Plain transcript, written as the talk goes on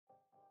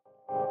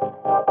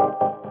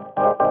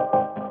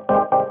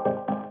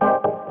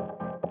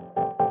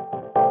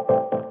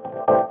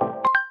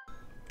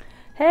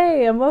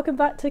and welcome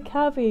back to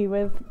Kirby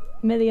with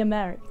Millie and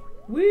Mary.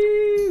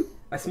 Woo!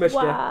 I smushed you.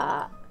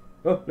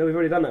 Oh, no, we've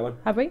already done that one.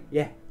 Have we?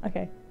 Yeah.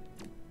 Okay.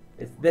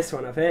 It's this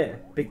one up here.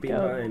 Big bean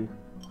vine.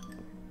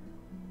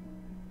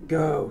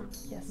 Go.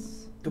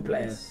 Yes. Two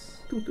players.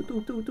 Two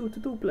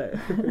players.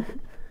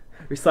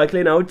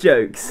 Recycling old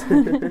jokes.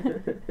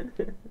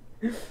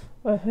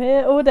 We're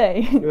here all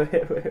day.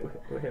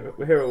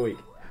 We're here all week.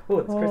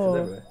 Oh, there's crystals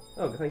everywhere.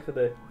 Oh, thanks for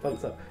the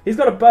thumbs up. He's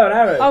got a bow and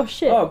arrow. Oh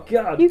shit. Oh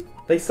god.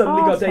 They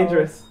suddenly got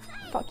dangerous.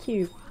 Fuck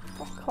you.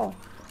 Fuck off.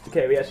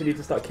 Okay, we actually need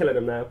to start killing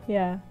them now.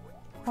 Yeah.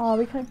 Oh,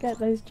 we can't get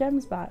those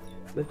gems back.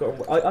 They've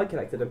got. I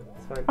collected them.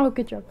 It's fine. Oh,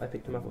 good job. I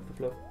picked them up off the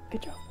floor.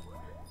 Good job.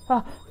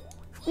 Oh,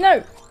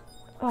 no.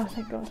 Oh,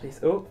 thank God. Please.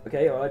 Oh,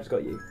 okay. Well, I just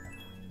got you.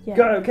 Yeah.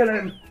 Go, kill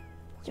him.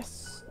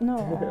 Yes.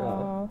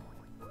 No.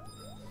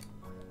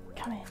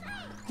 Come in.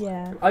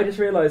 Yeah. I just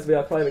realised we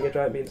are climbing a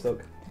giant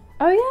beanstalk.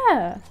 Oh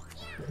yeah.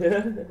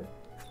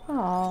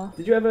 Aww.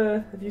 Did you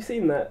ever? Have you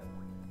seen that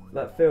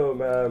film?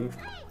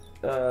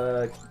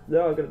 No,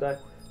 I'm gonna die.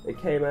 It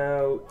came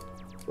out.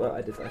 Well,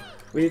 I did die.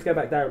 We need to go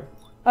back down.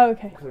 Oh,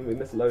 okay. We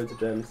missed loads of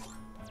gems.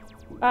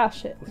 Ah,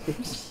 shit.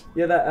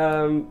 Yeah, that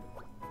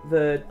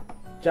the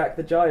Jack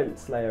the Giant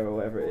Slayer or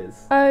whatever it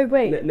is. Oh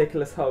wait.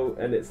 Nicholas Hoult,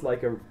 and it's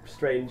like a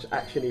strange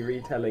actiony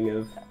retelling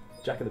of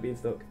Jack and the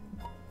Beanstalk.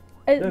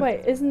 No.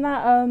 Wait, isn't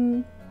that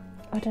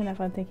I don't know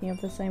if I'm thinking of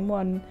the same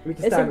one.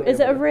 Is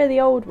it a really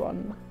old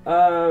one?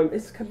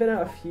 It's been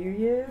out a few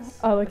years.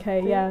 Oh,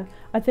 okay, yeah.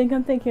 I think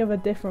I'm thinking of a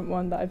different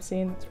one that I've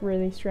seen that's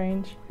really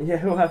strange.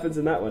 Yeah, what happens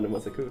in that one and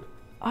what's it called?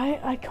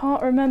 I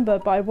can't remember,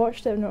 but I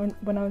watched it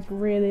when I was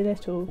really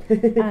little,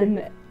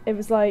 and it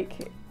was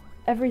like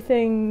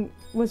everything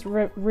was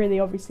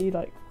really obviously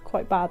like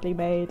quite badly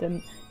made,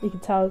 and you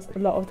could tell a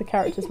lot of the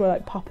characters were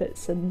like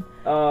puppets, and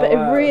but it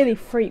really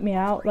freaked me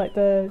out. Like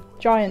the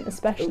giant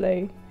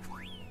especially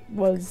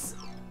was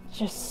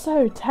just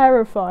so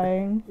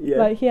terrifying. Yeah.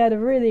 Like he had a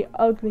really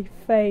ugly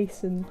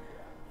face, and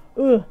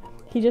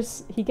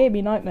he gave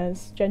me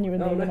nightmares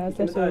genuinely when I was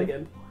little.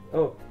 Again.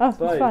 Oh, it's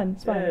fine.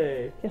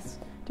 Yay. Yes.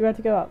 Do we have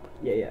to go up?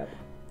 Yeah.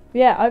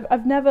 Yeah,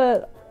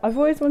 I've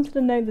always wanted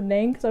to know the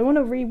name because I want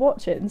to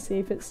rewatch it and see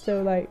if it's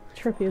still like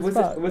trippy as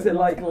fuck. Was it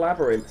like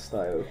Labyrinth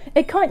style?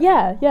 It can't.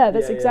 Yeah.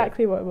 That's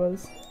exactly what it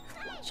was.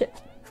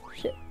 Shit.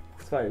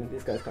 It's fine.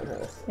 These guys can't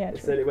hurt us. Yeah.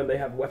 It's only when they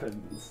have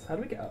weapons. How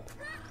do we get up?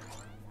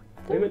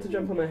 Are we meant to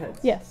jump on their heads?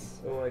 Yes.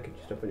 Or I could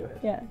just jump on your head.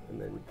 Yeah.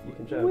 And then you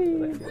can jump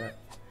and I can do that.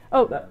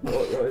 Oh.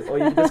 Or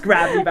you can just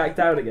grab me back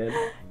down again.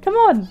 Come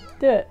on,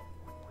 do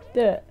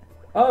it.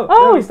 Oh,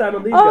 no, we stand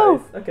on these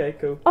guys. Okay,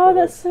 cool. Oh,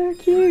 that's so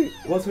cute.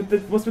 What's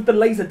with the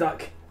laser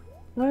duck?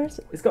 Where is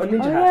it? It's got a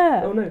ninja hat.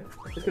 Yeah. Oh no,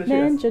 it's gonna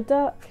shoot us. Ninja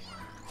duck.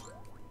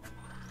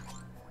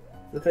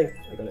 The thing,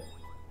 I got it.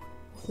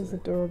 This is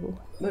adorable.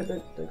 No,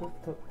 don't go off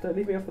the top. Don't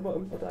leave me off the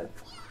bottom. I'll die.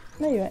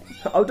 No, you won't.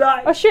 I'll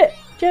die. Oh shit!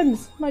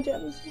 Gems, my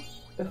gems.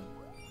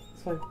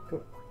 It's fine. Come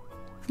on.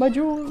 My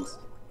jewels.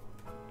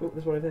 Oh,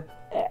 there's one over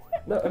here.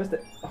 No, I missed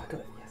it. Oh, I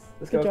got it. Yes.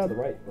 Let's go up to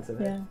the right. What's in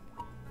there?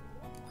 Yeah.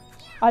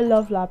 I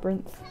love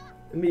Labyrinth.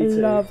 Me too.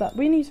 I love that.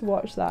 We need to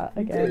watch that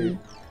again.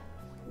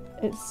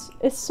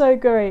 It's so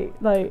great.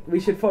 Like we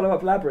should follow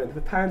up Labyrinth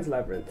with Pan's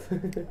Labyrinth.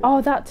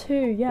 Oh, that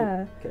too.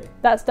 Yeah. Okay.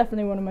 That's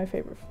definitely one of my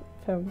favourite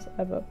films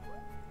ever.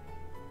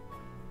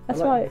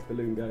 That's I like why. These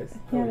balloon guys.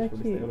 Yeah, they're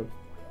cute.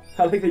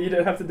 I like that you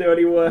don't have to do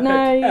any work.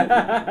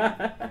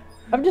 No.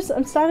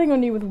 I'm standing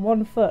on you with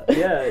one foot.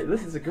 Yeah,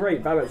 this is a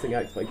great balancing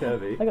act by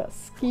Kirby. I got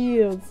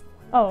skills.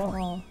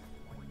 Oh.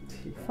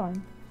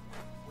 Fine.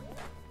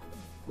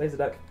 Laser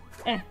duck.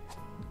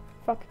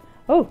 Fuck.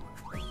 Oh.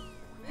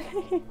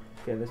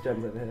 Okay, there's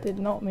gems over here. Did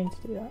not mean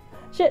to do that.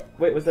 Shit.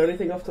 Wait, was there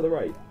anything off to the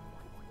right?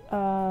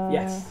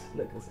 Yes.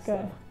 Look, there's a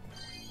star.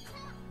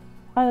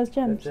 Oh, there's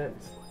gems. There's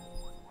gems.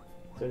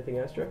 Is there anything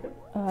else, do you reckon?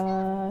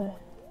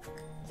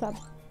 Is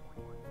that...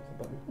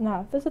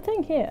 No, there's a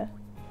thing here.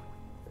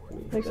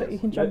 Looks like you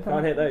can jump on.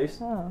 Can't hit those.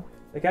 Oh.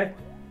 Okay.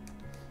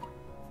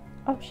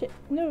 Oh shit.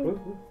 No.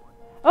 Ooh.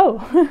 Oh.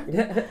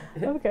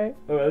 Okay.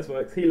 Oh, this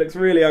works. He looks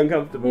really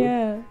uncomfortable.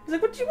 Yeah. He's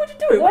like, what you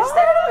doing? Why are you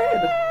staring at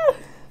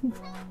my head?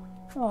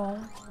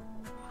 Oh.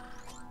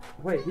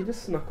 Wait, he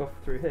just snuck off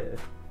through here.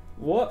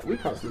 What? We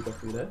can't sneak off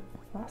through there.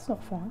 That's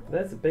not fair.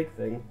 There's a big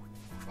thing.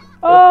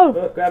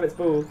 Oh! Grab its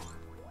ball.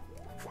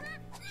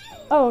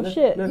 Oh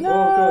shit. No.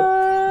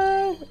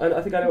 Oh god.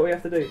 I think I know what we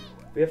have to do.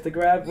 We have to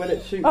grab when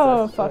it shoots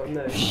us. Fuck. Oh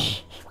no.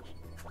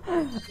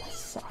 I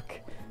suck.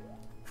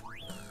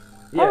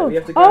 Yeah, we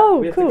have to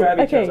grab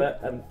each other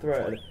and throw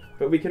it.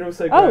 But we can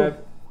also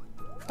grab.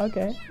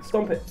 Okay.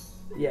 Stomp it.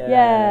 Yeah.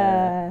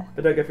 Yeah.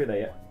 But don't go through there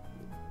yet.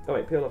 Oh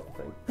wait, peel off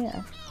the thing.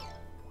 Yeah.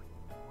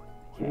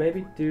 Okay.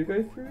 Maybe do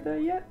go through there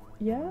yet?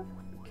 Yeah.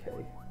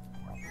 Okay.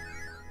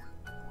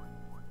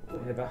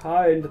 We're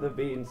behind the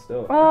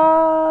beanstalk.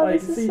 Oh,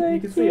 this is so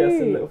you can see us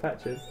in little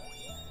patches.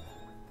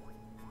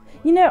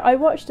 You know, I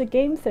watched a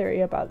game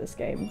theory about this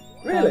game.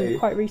 Really?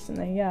 Quite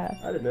recently, yeah.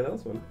 I didn't know that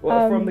was one.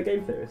 What, from the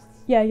game theorists?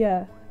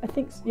 Yeah. I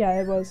think,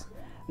 it was.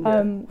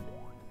 Yeah.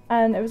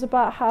 And it was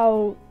about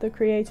how the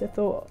creator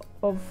thought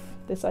of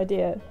this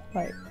idea.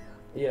 Like,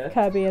 Yeah.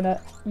 Kirby in a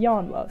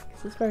yarn world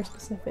because it's very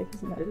specific,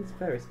 isn't it? It is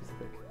very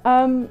specific.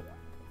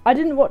 I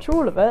didn't watch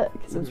all of it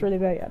because it was Mhm. really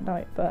late at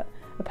night, but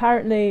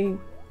apparently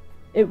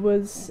it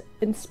was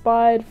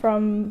inspired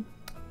from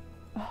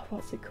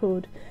what's it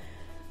called?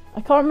 I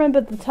can't remember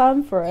the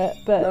term for it,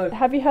 but No.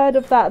 have you heard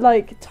of that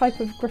like type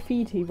of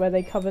graffiti where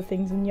they cover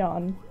things in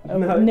yarn? Or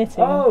No.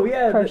 knitting, Oh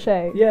yeah.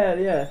 crochet.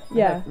 Yeah.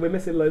 Yeah. We're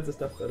missing loads of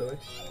stuff by the way.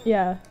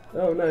 Yeah,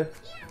 Oh no.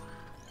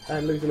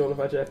 I'm losing all of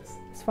our gems.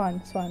 it's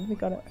fine, we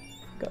got it.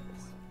 Got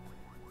this.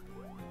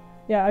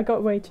 Yeah, I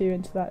got way too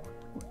into that.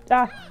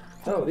 Ah!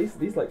 Oh,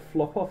 these like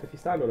flop off if you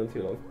stand on them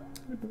too long.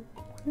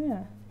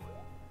 Yeah.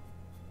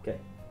 Okay.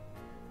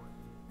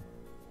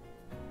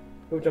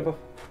 Oh, jump off.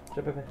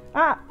 Jump over.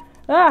 Ah!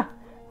 Ah!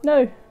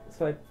 No! It's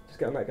fine. Just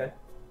get on that guy.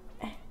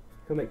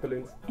 He'll make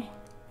balloons.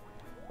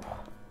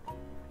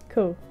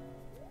 Cool.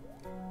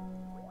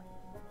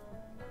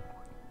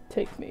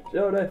 Take me.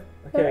 Oh no.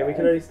 Okay, we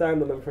can only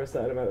stand on them for a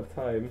certain amount of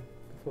time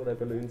before their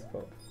balloons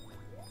pop.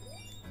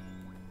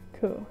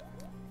 Cool.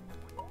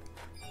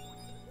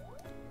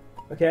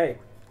 Okay.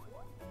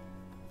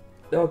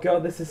 Oh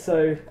god, this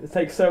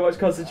takes so much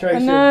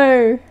concentration.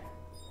 No!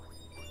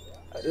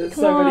 There's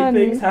Come so many on.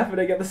 things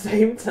happening at the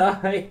same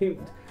time.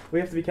 We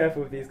have to be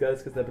careful with these guys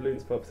because their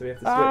balloons pop, so we have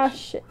to switch. Ah,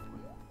 shit.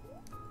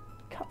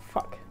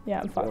 Fuck.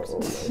 Yeah, I'm fucked. Oh,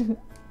 no.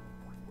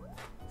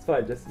 It's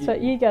fine, just... So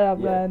you get up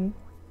yeah. then.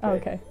 Oh,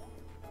 Okay. okay.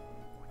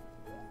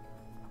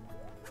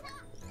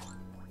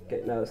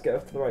 Okay, now let's get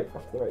off to the right,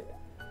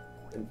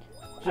 And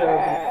jump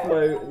and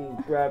float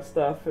and grab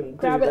stuff and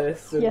Grab do it.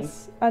 this. And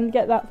Yes, and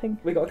get that thing.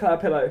 we got a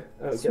cloud pillow.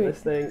 Oh, Sweet. get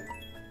this thing.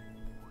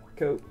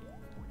 Cool.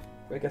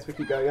 I guess we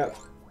keep going up.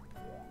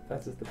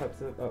 That's just the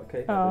purpose of... Oh,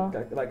 okay. Oh.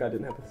 That guy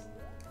didn't help us.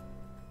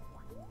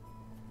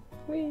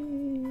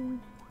 Whee.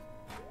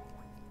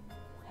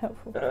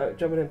 Helpful.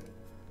 Jumping in.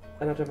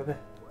 And I'll jump up here.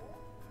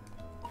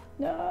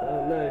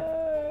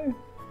 No.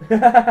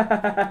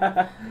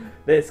 Oh,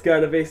 This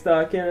gonna be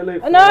stuck in a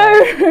loop.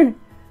 No! Can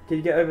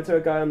you get over to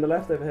a guy on the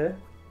left over here?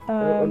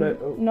 Oh, no.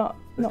 Oh. Not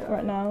Let's go.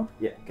 right now.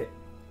 Yeah, okay.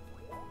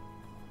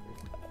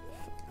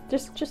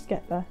 Just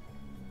get there.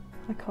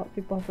 I can't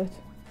be bothered.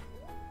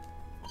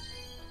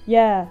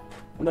 Yeah.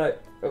 No,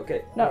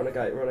 okay. No.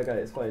 We're on a guy,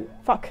 it's fine.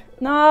 Fuck.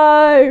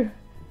 No!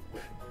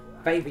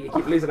 Baby, you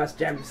keep losing us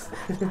gems.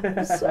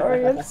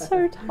 Sorry, I'm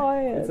so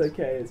tired. It's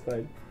okay, it's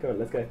fine. Come on,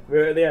 let's go.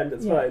 We're at the end,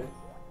 it's Yeah. fine.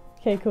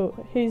 Okay, cool.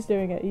 Who's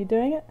doing it? Are you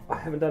doing it? I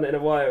haven't done it in a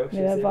while. Should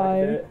Yeah, see if I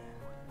can do bye. it.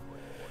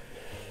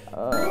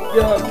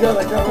 Oh god,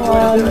 I can't remember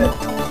how to do it.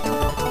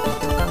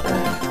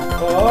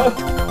 Oh!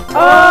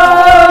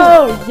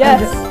 Oh!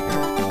 Yes!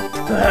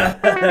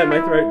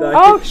 My throat died.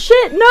 Oh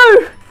shit,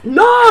 no!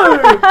 No!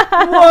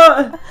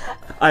 What?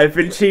 I've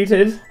been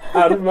cheated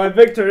out of my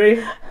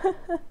victory.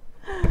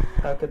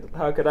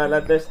 How could I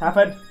let this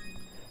happen?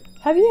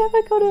 Have you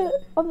ever got it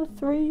on the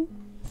 3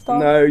 star?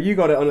 No, you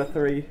got it on a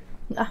 3.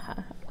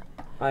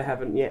 I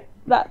haven't yet.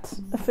 That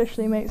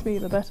officially makes me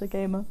the better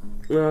gamer.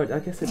 No, I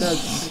guess it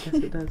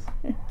does.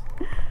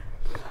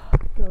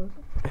 God.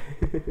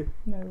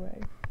 No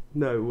way.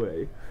 No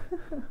way.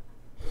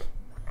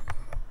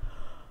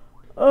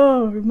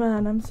 Oh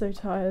man, I'm so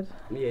tired.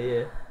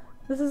 Yeah.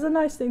 This is a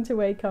nice thing to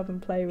wake up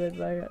and play with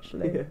though,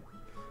 actually. Yeah.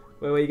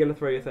 Where are you going to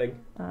throw your thing?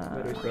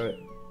 Where do we throw it?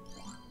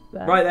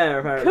 There. Right there,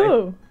 apparently.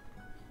 Cool!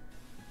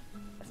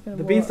 It's gonna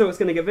The work. beanstalk's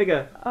going to get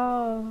bigger.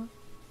 Oh,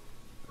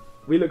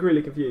 We look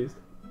really confused.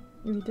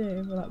 we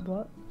do? We're like,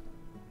 what?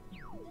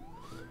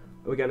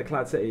 Are we going to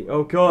Cloud City?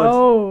 Oh god!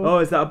 Oh! Oh,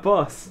 is that a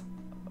boss?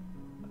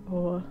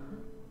 Oh.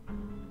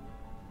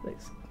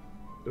 Looks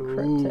Ooh,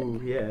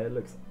 cryptic. yeah, it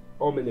looks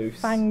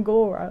ominous.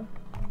 Fangora.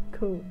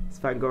 Cool. Is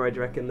Fangora, do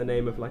you reckon, the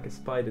name of like a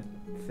spider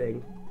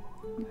thing?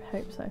 I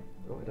hope so.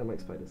 Oh, I don't like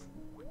spiders.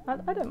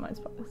 I don't mind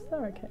spiders,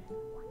 they're okay.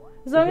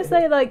 As long as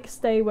they like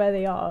stay where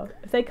they are.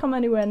 If they come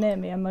anywhere near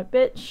me, I'm like,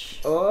 bitch.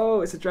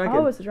 Oh, it's a dragon.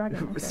 Oh, it's a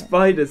dragon. Okay.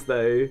 Spiders,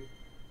 though.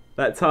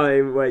 That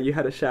time where you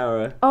had a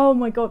shower. Oh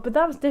my god, but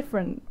that was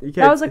different. You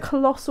That was a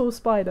colossal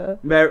spider.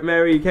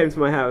 Mary came to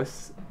my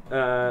house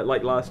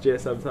like last year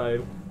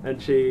sometime,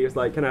 and she was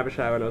like, "Can I have a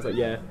shower?" And I was like,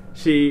 "Yeah."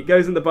 She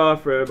goes in the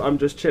bathroom. I'm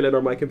just chilling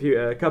on my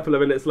computer. A couple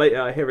of minutes later,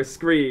 I hear a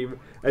scream,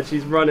 and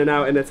she's running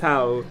out in a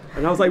towel.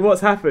 And I was like,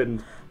 "What's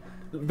happened?"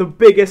 The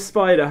biggest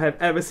spider I have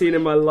ever seen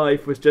in my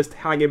life was just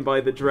hanging by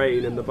the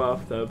drain in the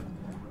bathtub,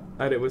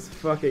 and it was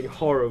fucking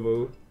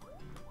horrible.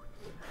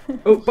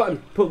 Oh,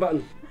 button! Pull the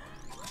button.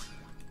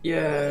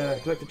 Yeah,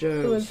 collect the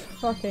gems. It was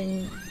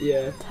fucking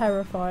Yeah.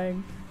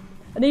 terrifying.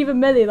 And even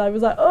Millie like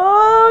was like,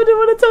 oh, I don't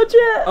want to touch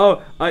it.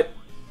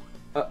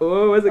 Oh,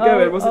 oh, where's it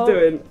going? What's it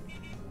doing?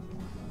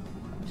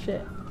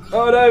 Shit.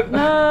 Oh no!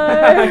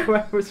 No.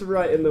 I was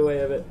right in the way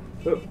of it.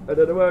 Oh, I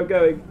don't know where I'm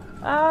going.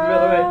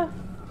 Ah.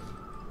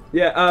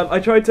 Yeah, I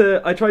tried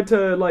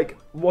to like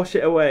wash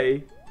it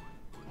away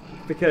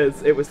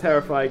because it was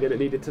terrifying and it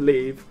needed to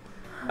leave.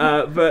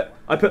 But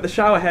I put the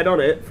shower head on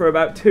it for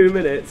about 2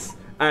 minutes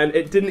and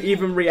it didn't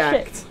even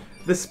react.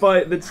 Shit.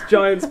 The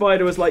giant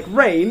spider was like,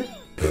 rain?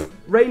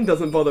 Rain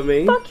doesn't bother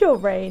me. Fuck your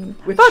rain.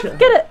 Which, Fuck,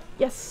 get it.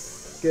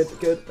 Yes.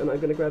 Good. And I'm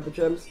gonna grab the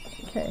gems.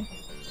 Okay.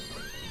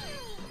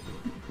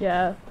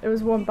 Yeah, it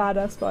was one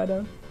badass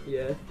spider.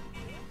 Yeah.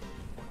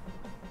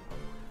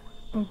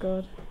 Oh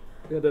god.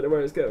 I don't know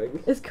where it's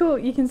going. It's cool,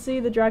 you can see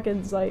the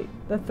dragons, like,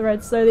 the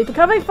threads slowly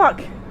becoming.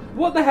 Fuck!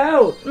 What the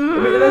hell? I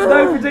mean, there's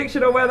no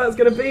prediction on where that's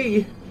gonna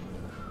be.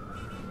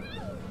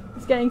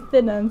 It's getting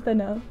thinner and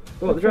thinner.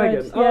 What, the dragon?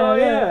 threads. Oh Yeah,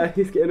 yeah, yeah.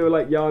 he's getting all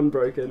like yarn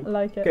broken. I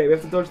like it. Okay, we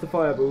have to dodge the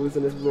fireballs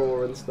and his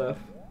roar and stuff.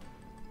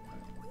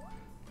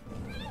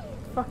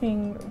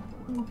 Fucking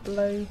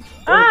blow.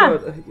 Oh Ah!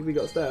 god, we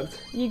got stabbed.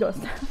 You got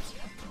stabbed.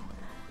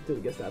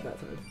 Didn't get stabbed that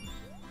time.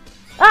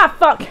 Ah,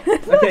 fuck!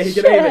 Okay, he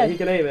can aim it, he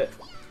can aim it.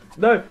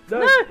 No, no,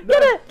 No,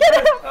 get it! Get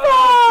it!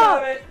 Oh,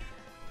 Fuck! damn it!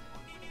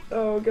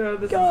 Oh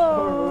god, this is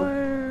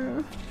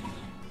horrible. Go!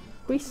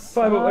 We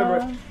Fireball over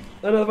it.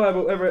 Another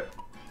fireball over it.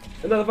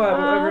 Another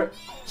fireball over it.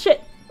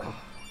 Shit!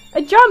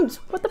 I jumped!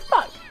 What the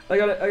fuck? I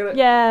got it, I got it.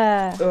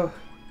 Yeah. Oh,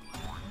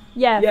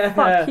 Yeah, yeah.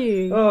 fuck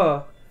you.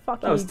 Oh,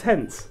 Fuck that you, was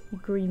tense. you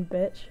green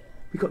bitch.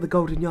 We got the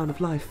golden yarn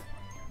of life.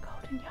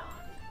 Golden yarn.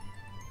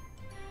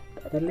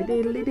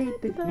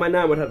 My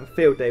nan would have a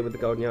field day with the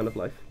golden yarn of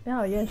life.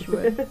 Oh, yeah, she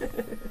would.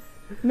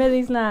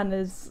 Millie's nan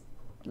is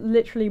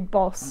literally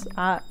boss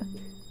at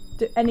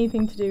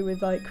anything to do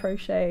with like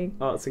crochet.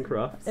 Arts and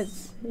crafts.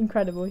 It's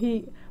incredible.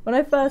 When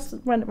I first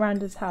went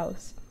around his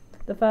house,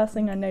 the first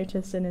thing I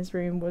noticed in his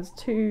room was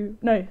 3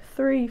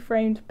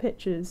 framed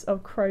pictures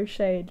of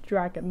crocheted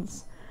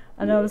dragons.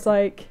 And I was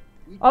like,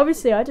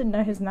 obviously I didn't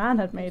know his nan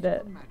had made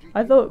it.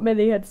 I thought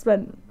Millie had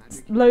spent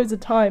loads of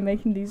time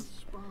making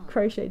these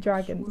crochet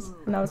dragons.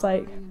 And I was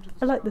like,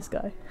 I like this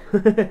guy.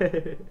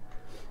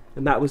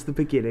 And that was the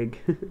beginning.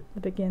 The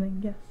beginning,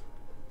 yes.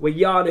 We're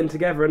yarning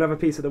together another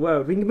piece of the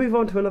world. We can move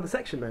on to another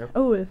section now.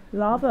 Oh,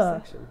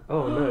 lava. Section.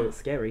 Oh no, it's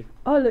scary.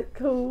 Oh, look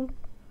cool.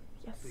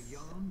 Yes. The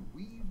yarn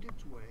weaved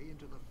its way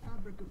into the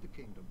fabric of the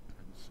kingdom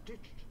and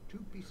stitched 2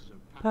 pieces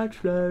of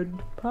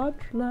Patchland.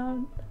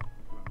 Patchland.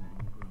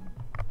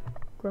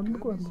 Grumble,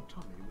 Kirby's grumble.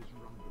 tummy was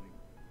rumbling,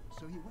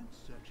 so he went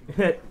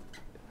searching.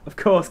 Of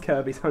course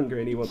Kirby's hungry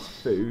and he wants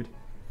food.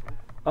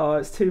 Oh,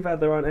 it's too bad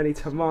there aren't any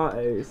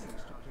tomatoes.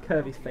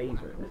 Kirby's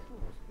favourite.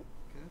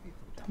 Kirby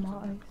thought it was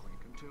Tomatoes. quick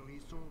until he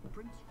saw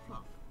Prince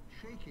Fluff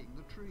shaking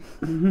the tree.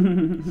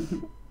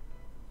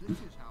 This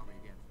is how they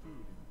get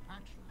food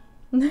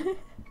in Patchland.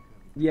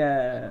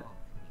 Yeah.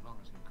 As long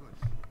as he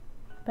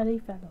could. Belly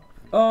fell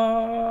off.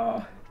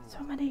 Oh, So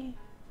many.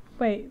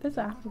 Wait, there's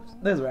apples.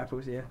 those are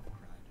apples, yeah.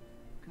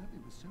 Kirby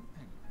was so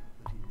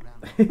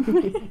angry that he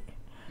ran.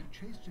 He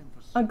chased him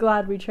for I'm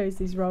glad we chose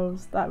these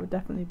roles. That would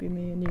definitely be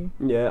me and you.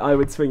 Yeah, I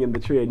would swing in the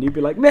tree and you'd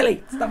be like,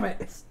 Millie, stop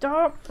it.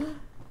 Stop!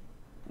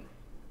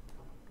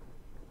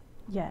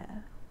 Yeah.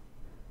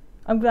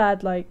 I'm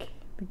glad, like,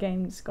 the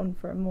game's gone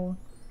for a more.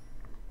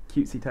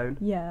 Cutesy tone.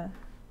 Yeah.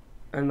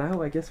 And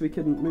now I guess we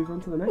can move on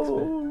to the next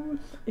Oh,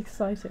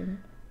 exciting.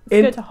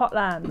 In- Let's go to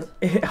Hotland.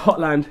 bit.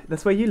 Hotland,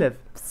 that's where you live.